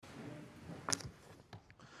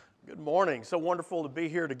Good morning. So wonderful to be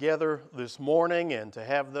here together this morning and to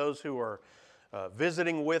have those who are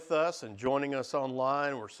visiting with us and joining us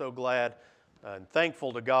online. We're so glad and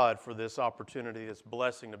thankful to God for this opportunity, this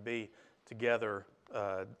blessing to be together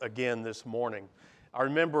again this morning. I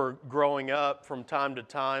remember growing up from time to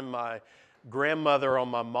time, my grandmother on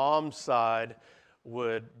my mom's side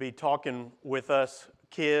would be talking with us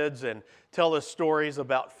kids and tell us stories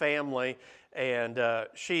about family. And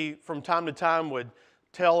she, from time to time, would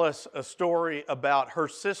tell us a story about her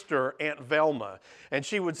sister, Aunt Velma. And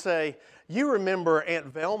she would say, "You remember Aunt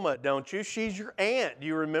Velma, don't you? She's your aunt. Do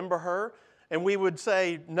you remember her?" And we would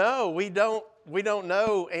say, "No, we don't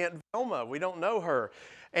know Aunt Velma. We don't know her."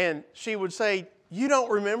 And she would say, "You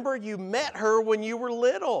don't remember? You met her when you were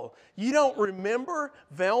little. You don't remember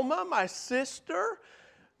Velma, my sister?"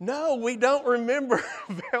 "No, we don't remember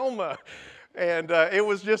Velma." And it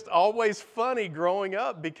was just always funny growing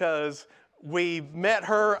up because we met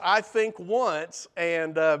her, I think, once,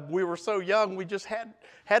 and we were so young, we just had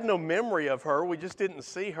no memory of her. We just didn't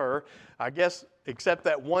see her, I guess, except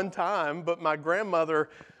that one time. But my grandmother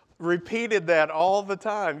repeated that all the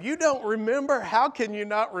time. "You don't remember? How can you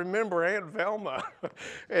not remember Aunt Velma?"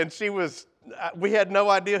 And we had no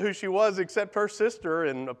idea who she was except her sister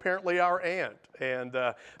and apparently our aunt. And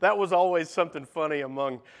that was always something funny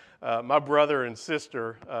among my brother and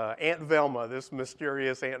sister, Aunt Velma, this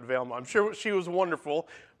mysterious Aunt Velma. I'm sure she was wonderful.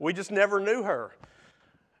 We just never knew her.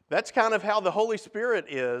 That's kind of how the Holy Spirit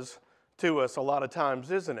is to us a lot of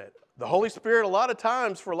times, isn't it? The Holy Spirit, a lot of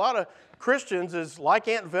times, for a lot of Christians, is like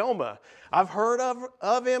Aunt Velma. I've heard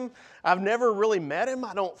of him. I've never really met him,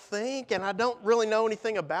 I don't think, and I don't really know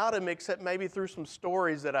anything about him except maybe through some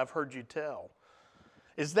stories that I've heard you tell.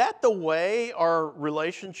 Is that the way our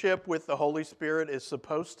relationship with the Holy Spirit is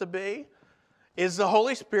supposed to be? Is the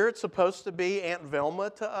Holy Spirit supposed to be Aunt Velma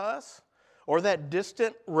to us? Or that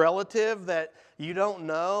distant relative that you don't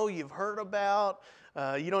know, you've heard about,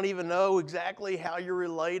 you don't even know exactly how you're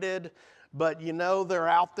related, but you know they're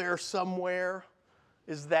out there somewhere?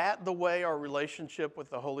 Is that the way our relationship with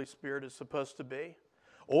the Holy Spirit is supposed to be?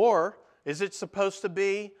 Or is it supposed to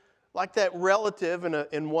be like that relative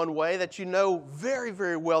in one way that you know very,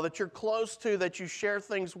 very well, that you're close to, that you share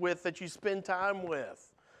things with, that you spend time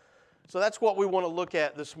with? So that's what we want to look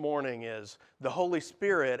at this morning, is the Holy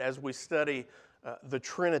Spirit as we study the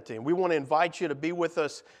Trinity. We want to invite you to be with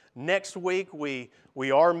us next week. We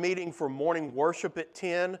are meeting for morning worship at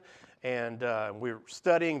 10, and we're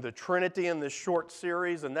studying the Trinity in this short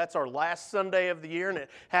series, and that's our last Sunday of the year, and it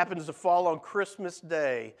happens to fall on Christmas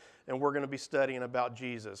Day. And we're going to be studying about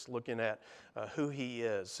Jesus, looking at who He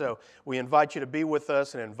is. So we invite you to be with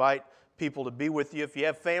us and invite people to be with you. If you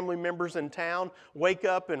have family members in town, wake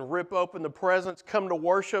up and rip open the presents, come to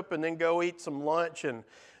worship, and then go eat some lunch and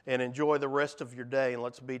enjoy the rest of your day. And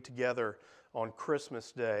let's be together on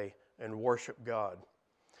Christmas Day and worship God.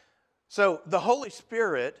 So the Holy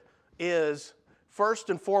Spirit is,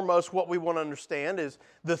 first and foremost, what we want to understand is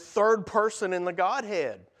the third person in the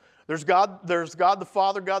Godhead. There's God the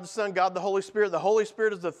Father, God the Son, God the Holy Spirit. The Holy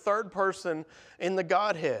Spirit is the third person in the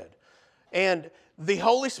Godhead. And the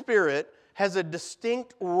Holy Spirit has a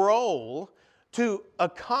distinct role to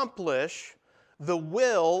accomplish the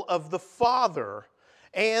will of the Father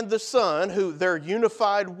and the Son, who their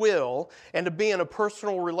unified will, and to be in a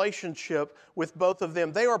personal relationship with both of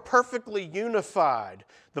them. They are perfectly unified,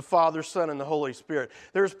 the Father, Son, and the Holy Spirit.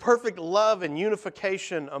 There's perfect love and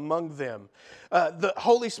unification among them. The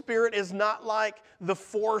Holy Spirit is not like the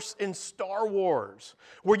Force in Star Wars,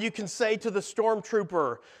 where you can say to the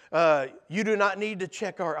stormtrooper, "You do not need to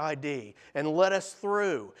check our ID, and let us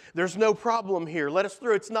through. There's no problem here. Let us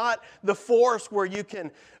through." It's not the Force where you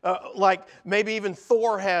can, like maybe even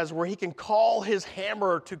Thor has, where he can call his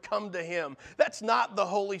hammer to come to him. That's not the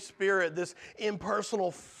Holy Spirit, this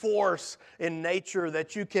impersonal force in nature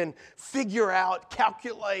that you can figure out,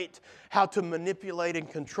 calculate how to manipulate and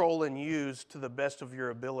control and use to the best of your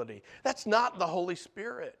ability. That's not the Holy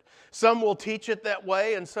Spirit. Some will teach it that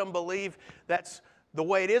way, and some believe that's the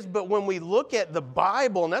way it is. But when we look at the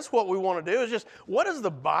Bible, and that's what we want to do, is just, what does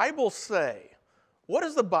the Bible say? What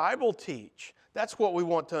does the Bible teach? That's what we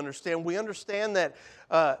want to understand. We understand that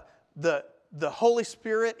the Holy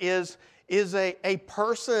Spirit is a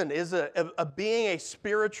person, is a being, a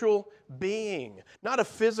spiritual being. Not a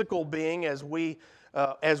physical being as we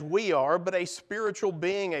are, but a spiritual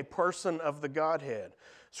being, a person of the Godhead.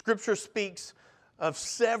 Scripture speaks of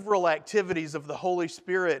several activities of the Holy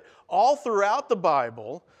Spirit all throughout the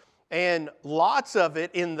Bible, and lots of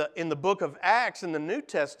it in the book of Acts in the New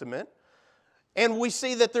Testament. And we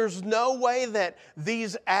see that there's no way that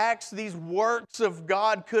these acts, these works of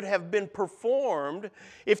God could have been performed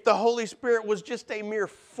if the Holy Spirit was just a mere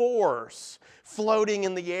force floating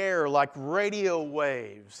in the air like radio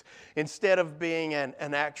waves, instead of being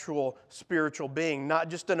an actual spiritual being, not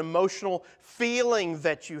just an emotional feeling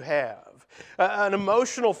that you have. An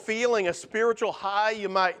emotional feeling, a spiritual high, you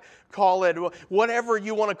might call it, whatever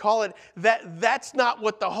you want to call it, that's not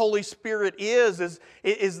what the Holy Spirit is.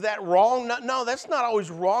 Is that wrong? No, that's not always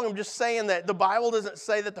wrong. I'm just saying that the Bible doesn't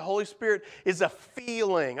say that the Holy Spirit is a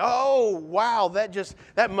feeling. Oh, wow,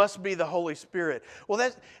 that must be the Holy Spirit.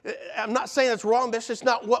 Well, I'm not saying that's wrong. That's just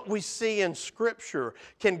not what we see in Scripture.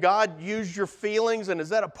 Can God use your feelings, and is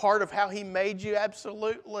that a part of how He made you?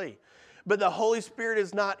 Absolutely. But the Holy Spirit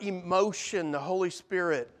is not emotion. The Holy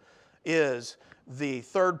Spirit is the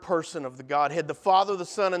third person of the Godhead. The Father, the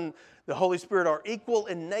Son, and the Holy Spirit are equal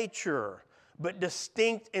in nature, but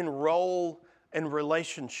distinct in role and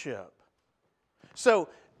relationship. So,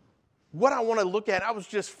 what I want to look at, I was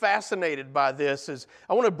just fascinated by this, is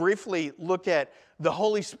I want to briefly look at the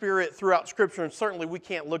Holy Spirit throughout Scripture, and certainly we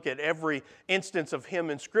can't look at every instance of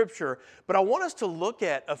Him in Scripture, but I want us to look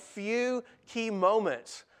at a few key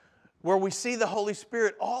moments where we see the Holy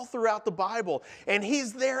Spirit all throughout the Bible. And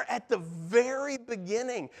He's there at the very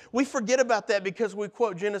beginning. We forget about that because we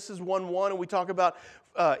quote Genesis 1:1 and we talk about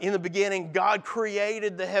in the beginning, God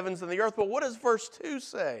created the heavens and the earth. But what does verse 2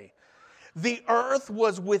 say? The earth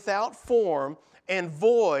was without form and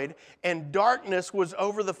void, and darkness was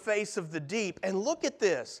over the face of the deep. And look at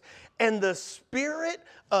this. And the Spirit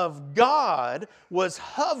of God was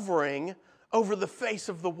hovering over the face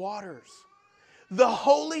of the waters. The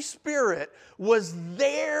Holy Spirit was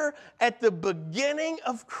there at the beginning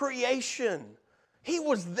of creation. He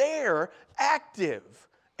was there, active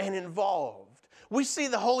and involved. We see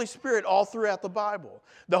the Holy Spirit all throughout the Bible.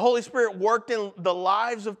 The Holy Spirit worked in the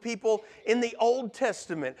lives of people in the Old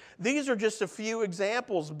Testament. These are just a few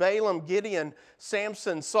examples: Balaam, Gideon,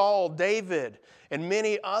 Samson, Saul, David, and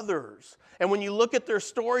many others. And when you look at their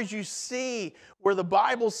stories, you see where the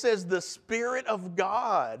Bible says the Spirit of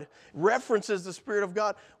God, references the Spirit of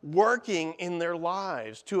God working in their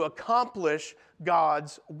lives to accomplish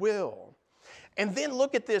God's will. And then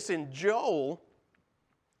look at this in Joel.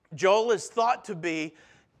 Joel is thought to be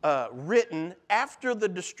written after the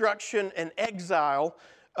destruction and exile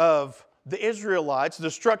of the Israelites,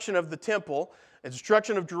 destruction of the temple, and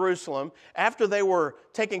destruction of Jerusalem, after they were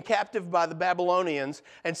taken captive by the Babylonians,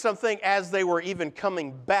 and something as they were even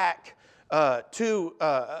coming back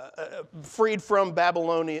freed from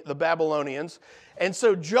the Babylonians. And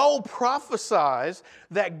so Joel prophesies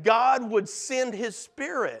that God would send His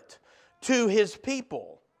Spirit to His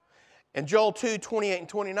people. And Joel 2:28 and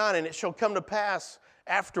 29, and it shall come to pass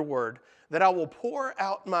afterward that I will pour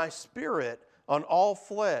out my Spirit on all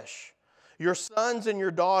flesh. Your sons and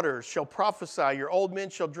your daughters shall prophesy, your old men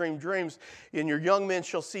shall dream dreams, and your young men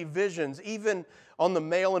shall see visions. Even on the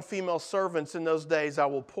male and female servants in those days I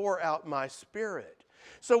will pour out my Spirit.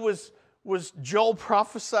 So was Joel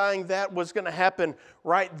prophesying that was going to happen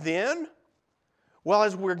right then? Well,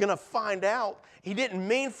 as we're going to find out, he didn't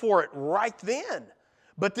mean for it right then.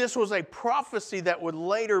 But this was a prophecy that would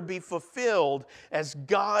later be fulfilled as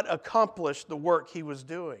God accomplished the work He was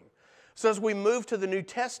doing. So as we move to the New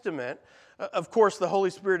Testament, of course, the Holy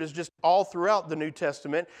Spirit is just all throughout the New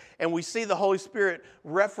Testament, and we see the Holy Spirit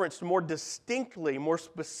referenced more distinctly, more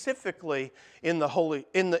specifically in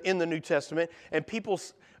the New Testament, and people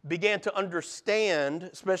began to understand,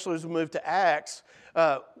 especially as we move to Acts,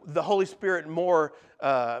 the Holy Spirit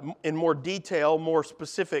in more detail, more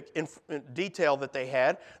specific detail that they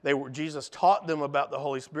had. Jesus taught them about the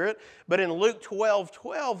Holy Spirit. But in Luke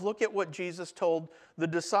 12:12, look at what Jesus told the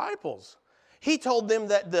disciples. He told them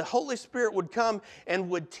that the Holy Spirit would come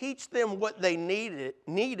and would teach them what they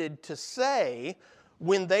needed to say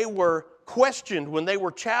when they were questioned, when they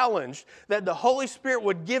were challenged, that the Holy Spirit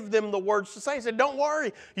would give them the words to say. He said, don't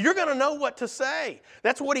worry, you're going to know what to say.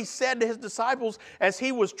 That's what He said to His disciples as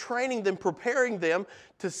He was training them, preparing them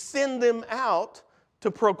to send them out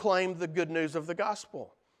to proclaim the good news of the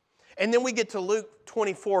gospel. And then we get to Luke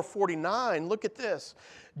 24:49. Look at this.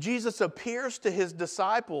 Jesus appears to His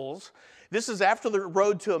disciples. This is after the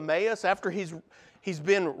road to Emmaus, after He's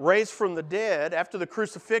been raised from the dead, after the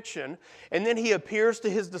crucifixion. And then He appears to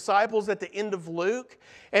His disciples at the end of Luke.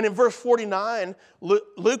 And in verse 49,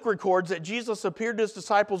 Luke records that Jesus appeared to His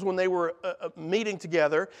disciples when they were meeting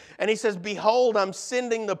together. And He says, behold, I'm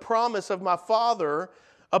sending the promise of my Father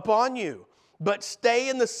upon you. But stay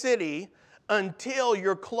in the city until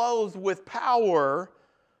you're clothed with power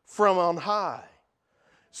from on high.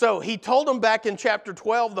 So he told them back in chapter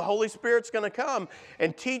 12, the Holy Spirit's going to come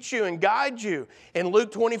and teach you and guide you. In Luke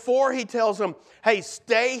 24, he tells them, hey,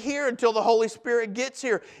 stay here until the Holy Spirit gets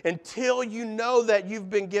here, until you know that you've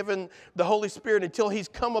been given the Holy Spirit, until he's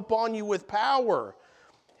come upon you with power.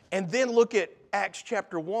 And then look at Acts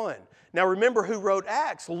chapter 1. Now remember who wrote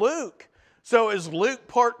Acts? Luke. So is Luke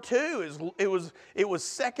part 2. It was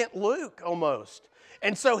second Luke almost.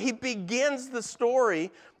 And so he begins the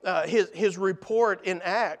story, his report in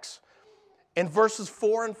Acts in verses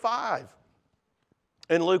 4 and 5.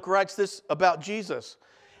 And Luke writes this about Jesus.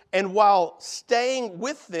 And while staying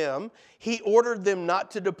with them, he ordered them not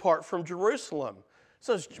to depart from Jerusalem.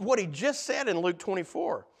 So it's what he just said in Luke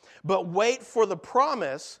 24. But wait for the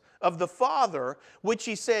promise of the Father, which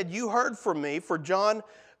he said, you heard from me, for John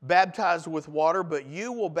baptized with water, but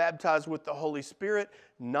you will baptize with the Holy Spirit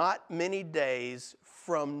not many days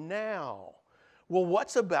from now. Well,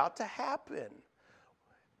 what's about to happen?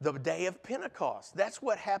 The day of Pentecost. That's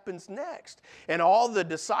what happens next. And all the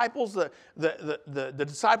disciples, the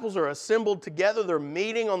disciples are assembled together. They're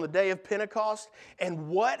meeting on the day of Pentecost. And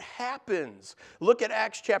what happens? Look at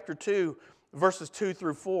Acts chapter 2, verses 2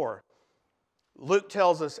 through 4. Luke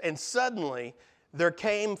tells us, and suddenly there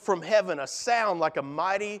came from heaven a sound like a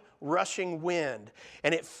mighty rushing wind,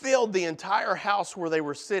 and it filled the entire house where they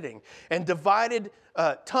were sitting. And divided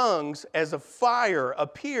tongues as of fire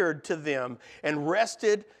appeared to them and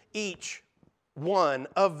rested on each one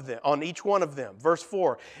of them. Verse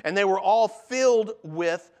 4, and they were all filled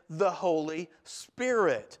with the Holy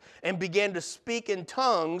Spirit and began to speak in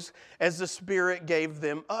tongues as the Spirit gave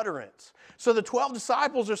them utterance. So the 12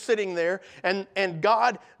 disciples are sitting there, and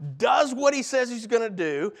God does what he says he's going to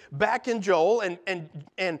do back in Joel,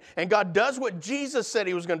 and God does what Jesus said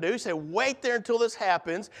he was going to do. He said, wait there until this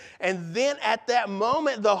happens. And then at that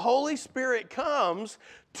moment, the Holy Spirit comes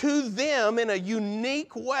to them in a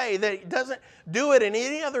unique way that he doesn't do it in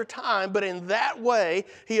any other time, but in that way,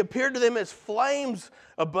 he appeared to them as flames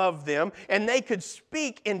above them, and they could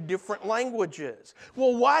speak in different languages.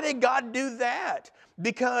 Well, why did God do that?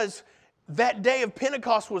 Because that day of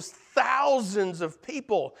Pentecost was thousands of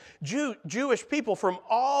people, Jewish people from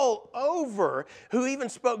all over, who even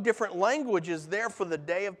spoke different languages there for the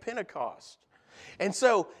day of Pentecost. And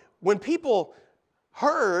so when people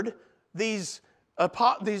heard these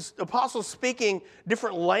apostles speaking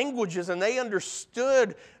different languages, and they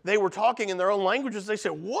understood they were talking in their own languages, they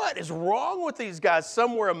said, what is wrong with these guys?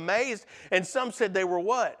 Some were amazed, and some said they were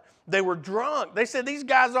what? They were drunk. They said, these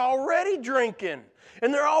guys are already drinking.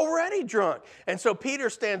 And they're already drunk. And so Peter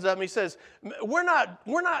stands up and he says, we're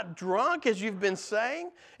not drunk as you've been saying.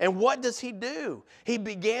 And what does he do? He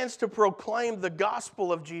begins to proclaim the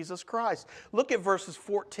gospel of Jesus Christ. Look at verses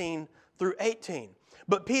 14 through 18.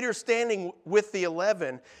 But Peter, standing with the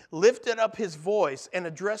 11, lifted up his voice and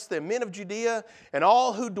addressed them, men of Judea and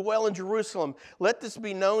all who dwell in Jerusalem, let this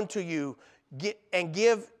be known to you, and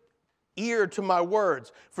give ear to my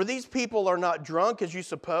words. For these people are not drunk, as you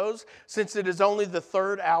suppose, since it is only the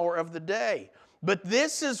third hour of the day. But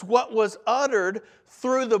this is what was uttered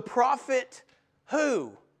through the prophet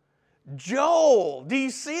who? Joel. Do you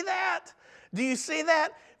see that? Do you see that?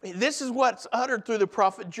 This is what's uttered through the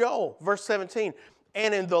prophet Joel. Verse 17.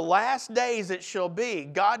 And in the last days it shall be,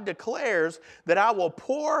 God declares, that I will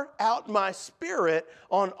pour out my Spirit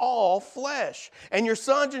on all flesh. And your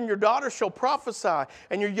sons and your daughters shall prophesy,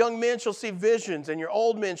 and your young men shall see visions, and your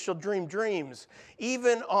old men shall dream dreams.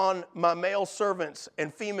 Even on my male servants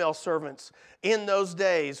and female servants, in those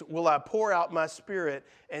days will I pour out my Spirit,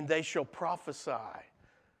 and they shall prophesy.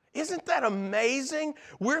 Isn't that amazing?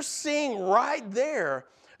 We're seeing right there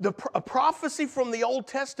a prophecy from the Old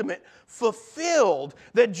Testament fulfilled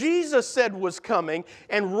that Jesus said was coming,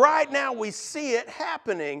 and right now we see it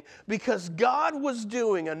happening because God was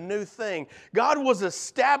doing a new thing. God was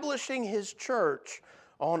establishing His church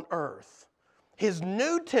on earth. His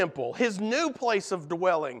new temple, His new place of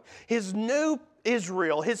dwelling, His new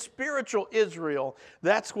Israel, His spiritual Israel.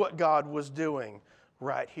 That's what God was doing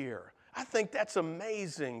right here. I think that's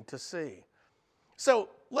amazing to see. So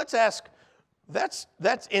let's ask, that's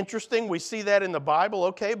interesting. We see that in the Bible,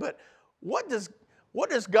 okay, but what does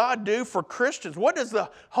God do for Christians? What does the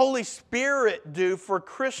Holy Spirit do for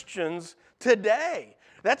Christians today?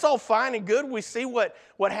 That's all fine and good. We see what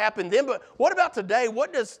happened then, but what about today?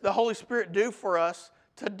 What does the Holy Spirit do for us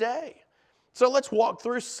today? So let's walk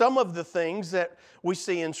through some of the things that we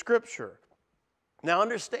see in Scripture. Now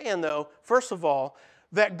understand, though, first of all,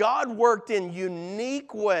 that God worked in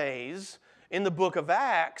unique ways in the book of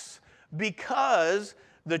Acts because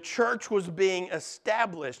the church was being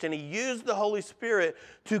established, and he used the Holy Spirit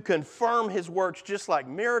to confirm his works, just like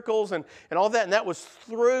miracles and all that. And that was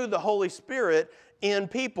through the Holy Spirit in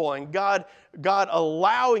people, and God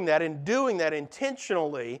allowing that and doing that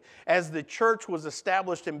intentionally as the church was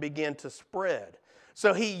established and began to spread.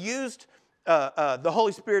 So he used the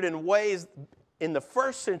Holy Spirit in ways in the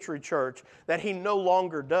first century church that he no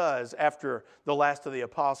longer does after the last of the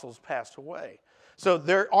apostles passed away. So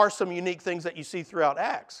there are some unique things that you see throughout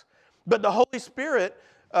Acts. But the Holy Spirit,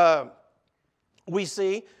 we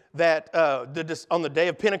see that on the day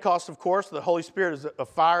of Pentecost, of course, the Holy Spirit is a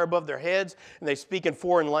fire above their heads, and they speak in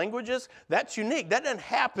foreign languages. That's unique. That doesn't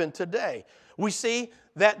happen today. We see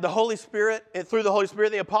that the Holy Spirit, through the Holy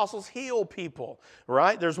Spirit, the apostles heal people,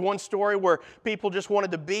 right? There's one story where people just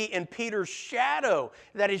wanted to be in Peter's shadow,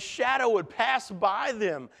 that his shadow would pass by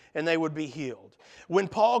them and they would be healed. When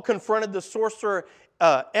Paul confronted the sorcerer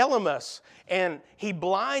Elymas, and he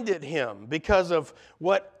blinded him because of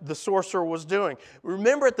what the sorcerer was doing.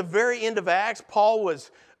 Remember at the very end of Acts, Paul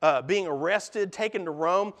was being arrested, taken to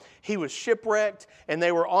Rome. He was shipwrecked, and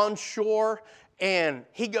they were on shore, and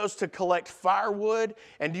he goes to collect firewood.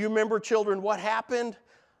 And do you remember, children, what happened?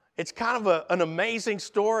 It's kind of an amazing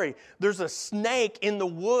story. There's a snake in the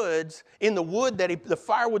woods, the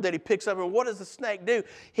firewood that he picks up, and what does the snake do?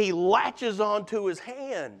 He latches onto his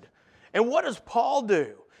hand. And what does Paul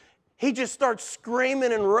do? He just starts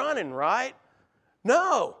screaming and running, right?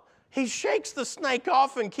 No, he shakes the snake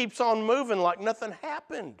off and keeps on moving like nothing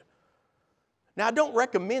happened. Now, I don't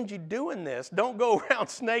recommend you doing this. Don't go around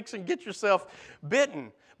snakes and get yourself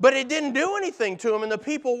bitten. But it didn't do anything to him, and the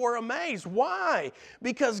people were amazed. Why?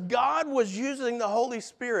 Because God was using the Holy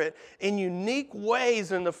Spirit in unique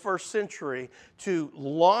ways in the first century to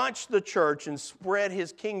launch the church and spread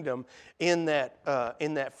His kingdom in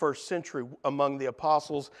that first century among the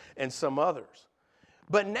apostles and some others.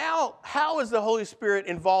 But now, how is the Holy Spirit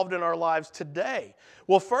involved in our lives today?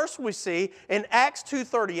 Well, first we see in Acts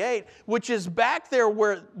 2:38, which is back there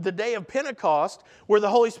where the day of Pentecost, where the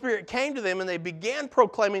Holy Spirit came to them and they began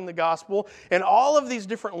proclaiming the gospel in all of these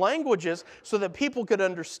different languages so that people could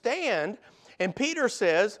understand. And Peter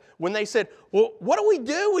says, when they said, well, what do we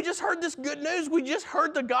do? We just heard this good news. We just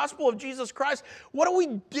heard the gospel of Jesus Christ. What do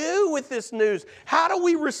we do with this news? How do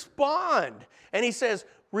we respond? And he says,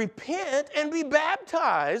 repent and be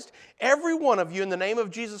baptized, every one of you, in the name of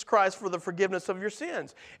Jesus Christ for the forgiveness of your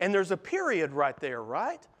sins. And there's a period right there,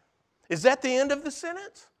 right? Is that the end of the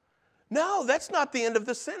sentence? No, that's not the end of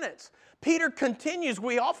the sentence. Peter continues.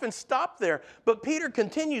 We often stop there, but Peter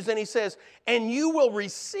continues and he says, and you will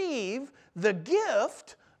receive the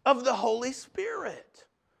gift of the Holy Spirit.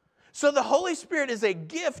 So the Holy Spirit is a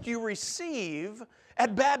gift you receive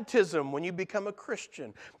at baptism, when you become a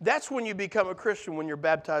Christian. That's when you become a Christian, when you're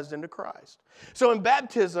baptized into Christ. So in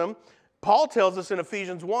baptism, Paul tells us in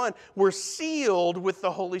Ephesians 1, we're sealed with the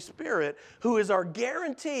Holy Spirit, who is our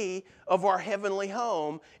guarantee of our heavenly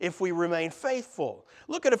home if we remain faithful.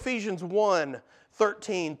 Look at Ephesians 1,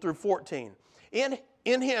 13 through 14. In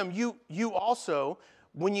Him, you also,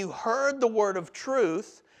 when you heard the word of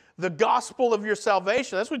truth, the gospel of your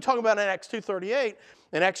salvation, that's what we talk about in Acts 2:38,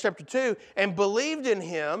 in Acts chapter 2, and believed in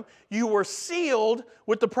Him, you were sealed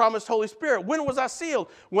with the promised Holy Spirit. When was I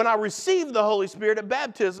sealed? When I received the Holy Spirit at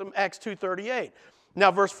baptism, Acts 2:38.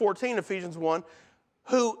 Now verse 14, Ephesians 1,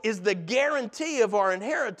 who is the guarantee of our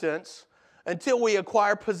inheritance until we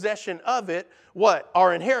acquire possession of it, what?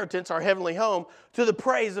 Our inheritance, our heavenly home, to the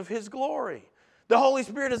praise of His glory. The Holy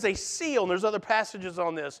Spirit is a seal, and there's other passages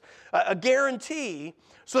on this, a guarantee,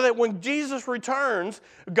 so that when Jesus returns,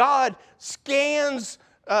 God scans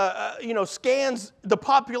the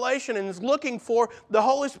population and is looking for the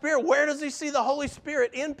Holy Spirit. Where does He see the Holy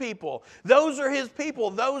Spirit? In people. Those are His people.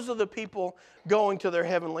 Those are the people going to their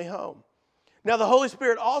heavenly home. Now, the Holy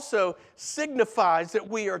Spirit also signifies that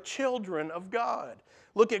we are children of God.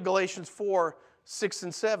 Look at Galatians 4, 6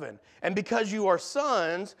 and 7. And because you are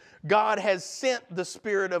sons, God has sent the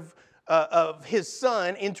Spirit of His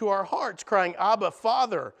Son into our hearts, crying, Abba,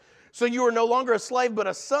 Father. So you are no longer a slave, but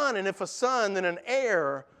a son, and if a son, then an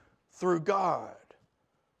heir through God.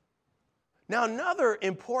 Now, another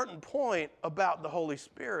important point about the Holy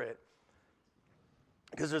Spirit,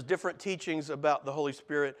 because there's different teachings about the Holy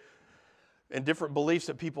Spirit and different beliefs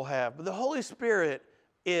that people have, but the Holy Spirit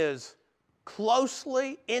is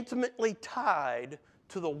closely, intimately tied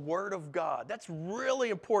to the Word of God. That's really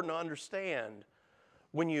important to understand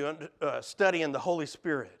when you study in the Holy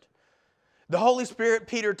Spirit. The Holy Spirit,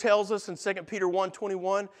 Peter tells us in 2 Peter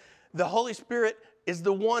 1:21, the Holy Spirit is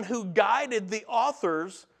the one who guided the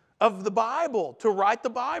authors of the Bible, to write the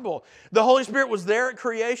Bible. The Holy Spirit was there at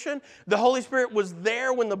creation. The Holy Spirit was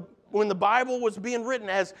there when the Bible was being written.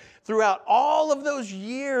 As throughout all of those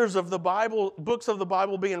years of the Bible, books of the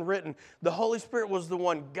Bible being written, the Holy Spirit was the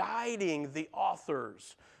one guiding the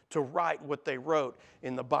authors to write what they wrote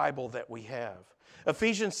in the Bible that we have.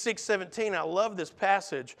 Ephesians 6:17, I love this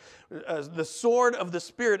passage. The sword of the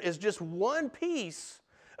Spirit is just one piece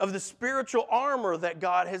of the spiritual armor that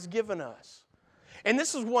God has given us. And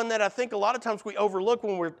this is one that I think a lot of times we overlook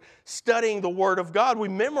when we're studying the Word of God. We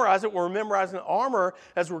memorize it, we're memorizing armor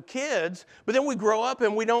as we're kids, but then we grow up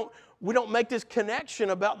and we don't make this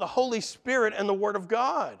connection about the Holy Spirit and the Word of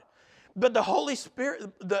God. But the Holy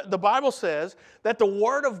Spirit, the Bible says that the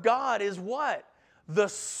Word of God is what? The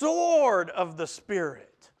sword of the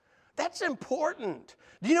Spirit. That's important.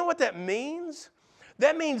 Do you know what that means?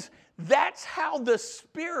 That means that's how the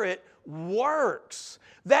Spirit works.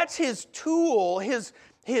 That's His tool, his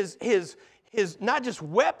not just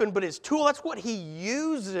weapon, but His tool. That's what He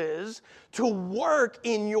uses to work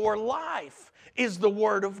in your life, is the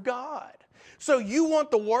Word of God. So you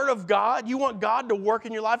want the Word of God? You want God to work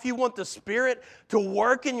in your life? You want the Spirit to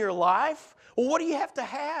work in your life? Well, what do you have to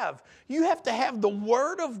have? You have to have the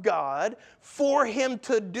Word of God for Him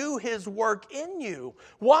to do His work in you.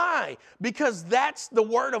 Why? Because that's the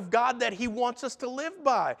Word of God that He wants us to live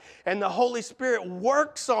by. And the Holy Spirit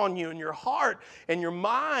works on you in your heart and your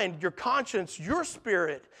mind, your conscience, your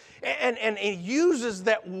spirit. And He uses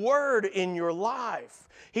that Word in your life.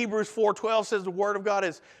 Hebrews 4:12 says the Word of God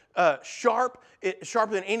is sharper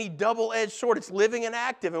than any double-edged sword. It's living and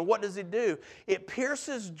active. And what does it do? It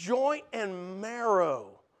pierces joint and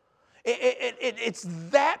marrow. It's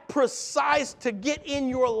that precise to get in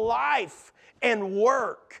your life and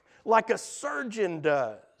work like a surgeon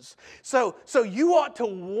does. So you ought to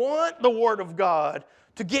want the Word of God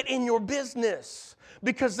to get in your business,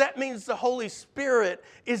 because that means the Holy Spirit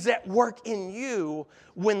is at work in you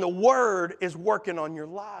when the Word is working on your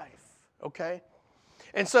life. Okay?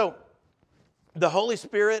 And so the Holy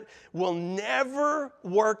Spirit will never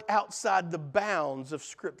work outside the bounds of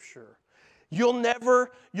Scripture. You'll never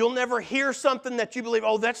hear something that you believe,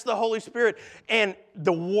 oh, that's the Holy Spirit, and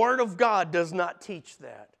the Word of God does not teach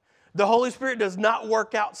that. The Holy Spirit does not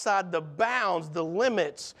work outside the bounds, the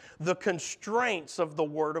limits, the constraints of the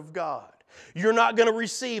Word of God. You're not going to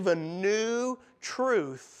receive a new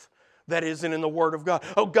truth that isn't in the Word of God.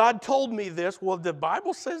 Oh, God told me this. Well, the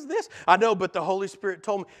Bible says this. I know, but the Holy Spirit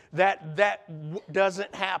told me that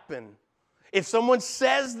doesn't happen. If someone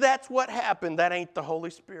says that's what happened, that ain't the Holy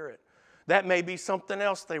Spirit. That may be something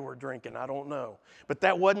else they were drinking. I don't know. But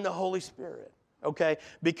that wasn't the Holy Spirit. Okay?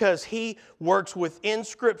 Because He works within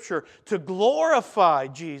Scripture to glorify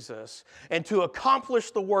Jesus and to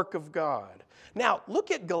accomplish the work of God. Now,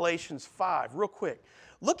 look at Galatians 5 real quick.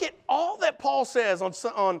 Look at all that Paul says on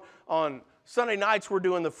Sunday nights. We're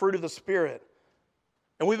doing the fruit of the Spirit.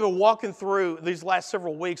 And we've been walking through these last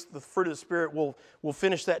several weeks the fruit of the Spirit. We'll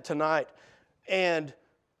finish that tonight. And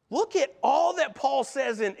look at all that Paul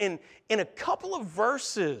says in a couple of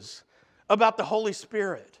verses about the Holy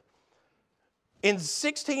Spirit. In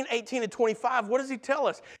 16, 18, and 25, what does he tell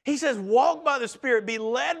us? He says, walk by the Spirit, be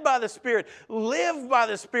led by the Spirit, live by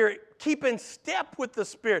the Spirit, keep in step with the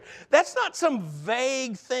Spirit. That's not some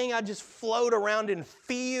vague thing I just float around and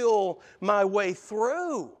feel my way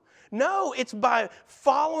through. No, it's by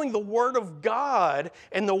following the Word of God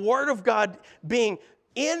and the Word of God being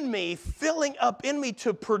in me, filling up in me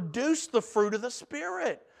to produce the fruit of the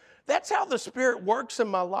Spirit. That's how the Spirit works in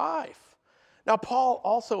my life. Now, Paul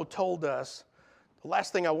also told us, the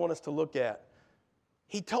last thing I want us to look at,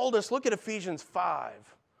 he told us, look at Ephesians 5.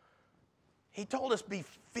 He told us, be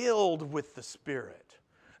filled with the Spirit.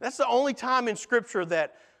 That's the only time in Scripture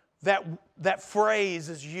that phrase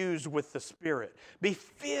is used with the Spirit. Be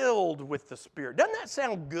filled with the Spirit. Doesn't that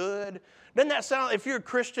sound good? Doesn't that sound, if you're a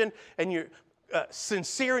Christian and you're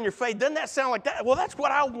sincere in your faith, doesn't that sound like that? Well, that's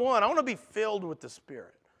what I want. I want to be filled with the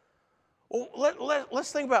Spirit. Well,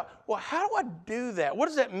 let's think about, well, how do I do that? What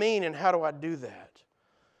does that mean, and how do I do that?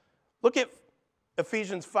 Look at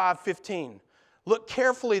Ephesians 5:15. Look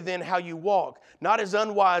carefully then how you walk, not as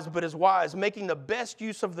unwise but as wise, making the best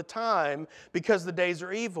use of the time because the days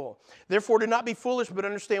are evil. Therefore do not be foolish but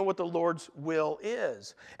understand what the Lord's will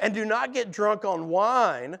is. And do not get drunk on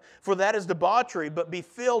wine, for that is debauchery, but be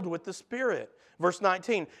filled with the Spirit. Verse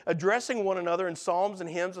 19, addressing one another in psalms and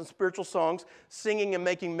hymns and spiritual songs, singing and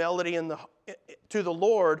making melody to the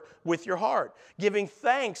Lord with your heart, giving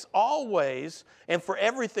thanks always and for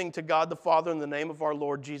everything to God the Father in the name of our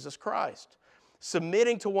Lord Jesus Christ.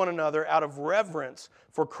 submitting to one another out of reverence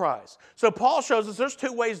for Christ. So Paul shows us there's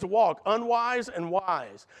two ways to walk, unwise and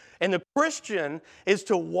wise. And the Christian is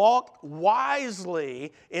to walk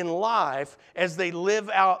wisely in life as they live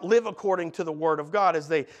according to the Word of God, as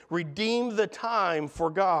they redeem the time for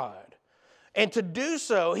God. And to do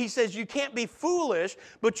so, he says you can't be foolish,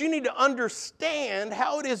 but you need to understand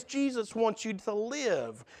how it is Jesus wants you to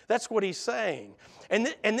live. That's what he's saying. And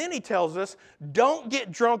then he tells us, don't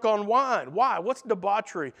get drunk on wine. Why? What's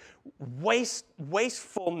debauchery?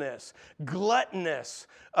 Wastefulness, gluttonous,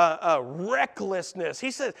 recklessness.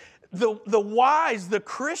 He says the wise, the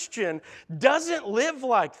Christian, doesn't live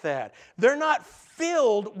like that. They're not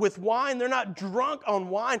filled with wine. They're not drunk on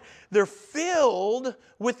wine. They're filled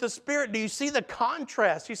with the Spirit. Do you see the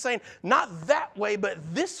contrast? He's saying, not that way, but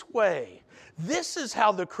this way. This is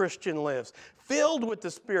how the Christian lives, filled with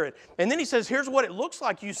the Spirit. And then he says, here's what it looks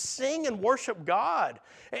like. You sing and worship God,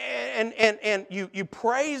 and you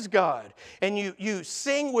praise God, and you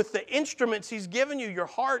sing with the instruments he's given you, your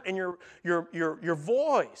heart and your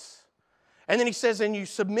voice. And then he says, and you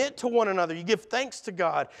submit to one another. You give thanks to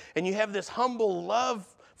God, and you have this humble love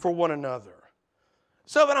for one another.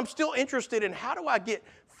 So, but I'm still interested in how do I get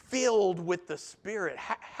filled with the Spirit?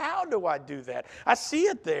 How do I do that? I see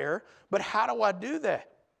it there, but how do I do that?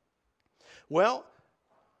 Well,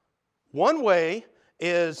 one way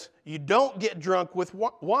is you don't get drunk with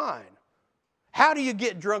wine. How do you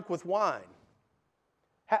get drunk with wine?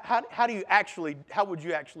 How would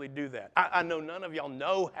you actually do that? I know none of y'all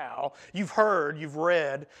know how. You've heard, you've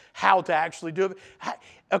read how to actually do it.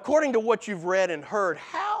 According to what you've read and heard,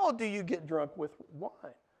 how do you get drunk with wine?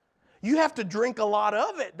 You have to drink a lot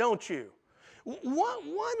of it, don't you?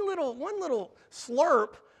 One little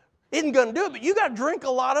slurp isn't going to do it, but you got to drink a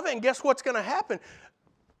lot of it, and guess what's going to happen?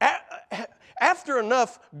 After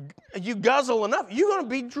enough, you guzzle enough, you're going to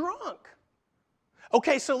be drunk.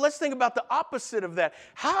 Okay, so let's think about the opposite of that.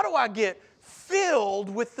 How do I get filled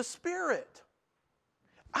with the Spirit?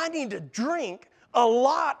 I need to drink a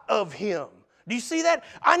lot of Him. Do you see that?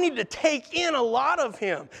 I need to take in a lot of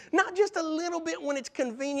Him. Not just a little bit when it's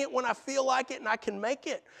convenient, when I feel like it and I can make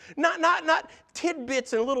it. Not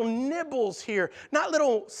tidbits and little nibbles here. Not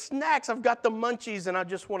little snacks. I've got the munchies and I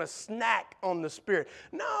just want to snack on the Spirit.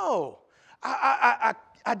 No.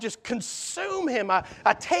 I just consume Him.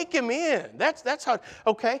 I take Him in. That's how,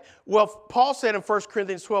 okay. Well, Paul said in 1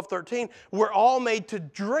 Corinthians 12:13, we're all made to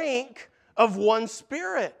drink of one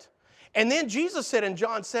Spirit. And then Jesus said in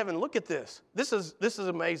John 7, look at this. This is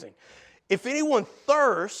amazing. If anyone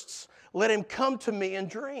thirsts, let him come to me and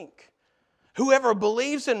drink. Whoever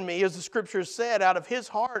believes in me, as the Scripture said, out of his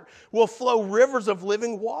heart will flow rivers of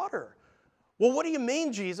living water. Well, what do you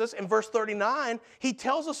mean, Jesus? In verse 39, he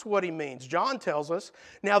tells us what he means. John tells us,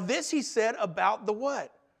 now this he said about the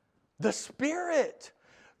what? The Spirit,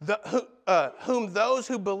 whom those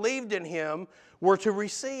who believed in him were to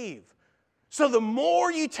receive. So the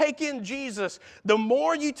more you take in Jesus, the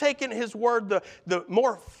more you take in his word, the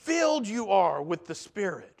more filled you are with the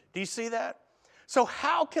Spirit. Do you see that? So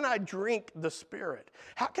how can I drink the Spirit?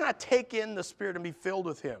 How can I take in the Spirit and be filled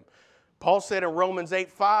with him? Paul said in Romans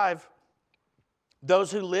 8:5,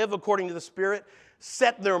 those who live according to the Spirit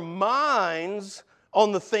set their minds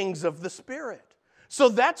on the things of the Spirit. So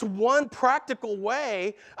that's one practical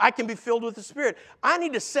way I can be filled with the Spirit. I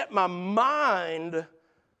need to set my mind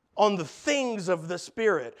on the things of the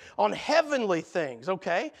Spirit, on heavenly things,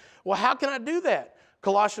 okay? Well, how can I do that?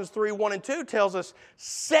 Colossians 3:1-2 tells us,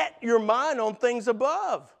 set your mind on things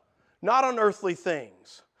above, not on earthly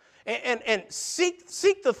things. And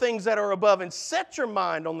seek the things that are above and set your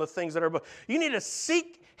mind on the things that are above. You need to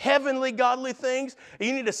seek heavenly, godly things.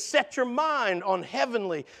 You need to set your mind on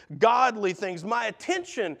heavenly, godly things. My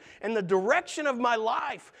attention and the direction of my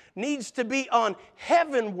life needs to be on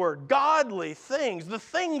heavenward, godly things, the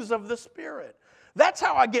things of the Spirit. That's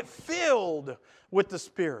how I get filled with the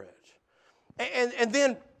Spirit. And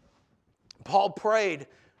then Paul prayed,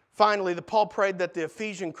 finally, Paul prayed that the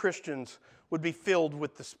Ephesian Christians would be filled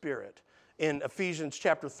with the Spirit. In Ephesians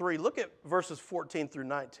chapter 3, look at verses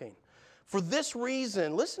 14-19. For this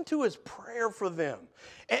reason, listen to his prayer for them.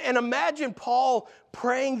 And imagine Paul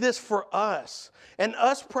praying this for us, and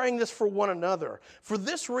us praying this for one another. For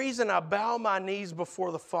this reason, I bow my knees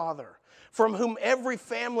before the Father, from whom every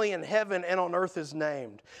family in heaven and on earth is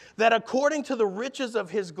named, that according to the riches of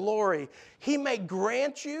his glory, he may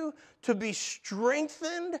grant you to be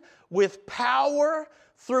strengthened with power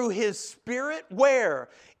through his Spirit, where?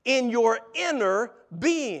 In your inner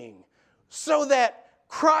being, so that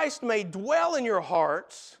Christ may dwell in your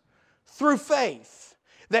hearts through faith,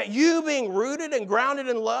 that you, being rooted and grounded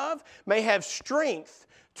in love, may have strength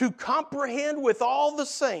to comprehend with all the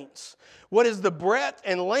saints what is the breadth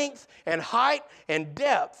and length and height and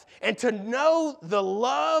depth, and to know the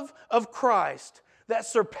love of Christ that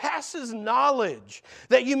surpasses knowledge,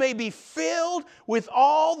 that you may be filled with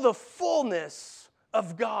all the fullness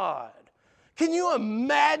of God. Can you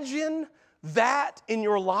imagine that in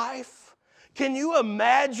your life? Can you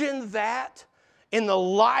imagine that in the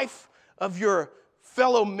life of your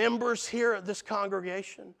fellow members here at this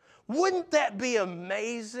congregation? Wouldn't that be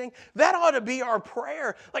amazing? That ought to be our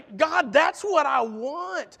prayer. Like, God, that's what I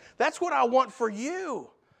want. That's what I want for you.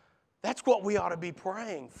 That's what we ought to be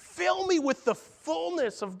praying. Fill me with the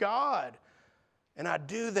fullness of God. And I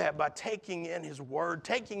do that by taking in His Word,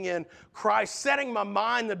 taking in Christ, setting my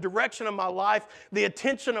mind, the direction of my life, the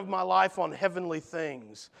attention of my life on heavenly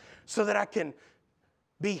things, so that I can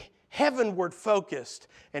be heavenward focused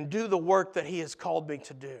and do the work that He has called me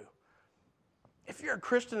to do. If you're a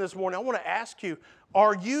Christian this morning, I want to ask you,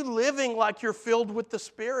 are you living like you're filled with the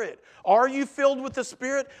Spirit? Are you filled with the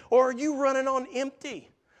Spirit, or are you running on empty?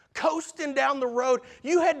 Coasting down the road,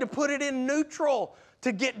 you had to put it in neutral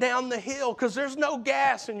to get down the hill because there's no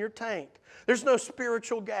gas in your tank. There's no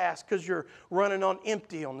spiritual gas because you're running on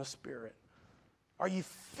empty on the Spirit. Are you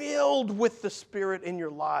filled with the Spirit in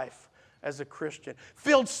your life as a Christian?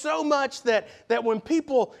 Filled so much that when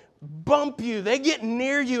people bump you, they get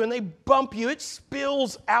near you and they bump you, it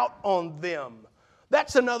spills out on them.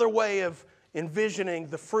 That's another way of envisioning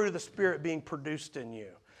the fruit of the Spirit being produced in you.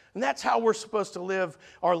 And that's how we're supposed to live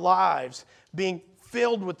our lives, being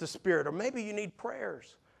filled with the Spirit. Or maybe you need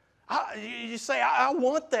prayers. You say, I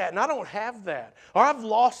want that and I don't have that. Or I've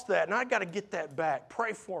lost that and I've got to get that back.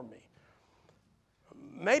 Pray for me.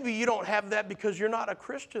 Maybe you don't have that because you're not a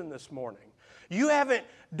Christian this morning. You haven't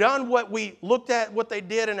done what we looked at, what they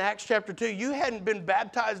did in Acts chapter 2. You hadn't been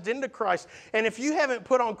baptized into Christ. And if you haven't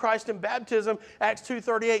put on Christ in baptism, Acts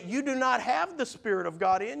 2:38, you do not have the Spirit of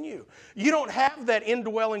God in you. You don't have that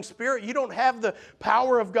indwelling Spirit. You don't have the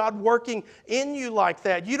power of God working in you like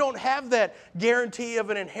that. You don't have that guarantee of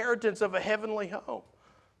an inheritance of a heavenly home.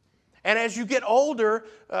 And as you get older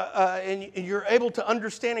and you're able to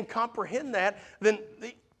understand and comprehend that, then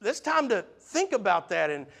it's time to think about that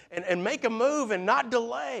and make a move and not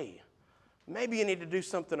delay. Maybe you need to do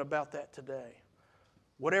something about that today.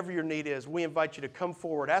 Whatever your need is, we invite you to come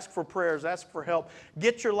forward, ask for prayers, ask for help,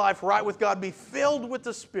 get your life right with God, be filled with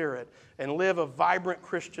the Spirit, and live a vibrant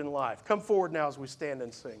Christian life. Come forward now as we stand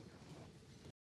and sing.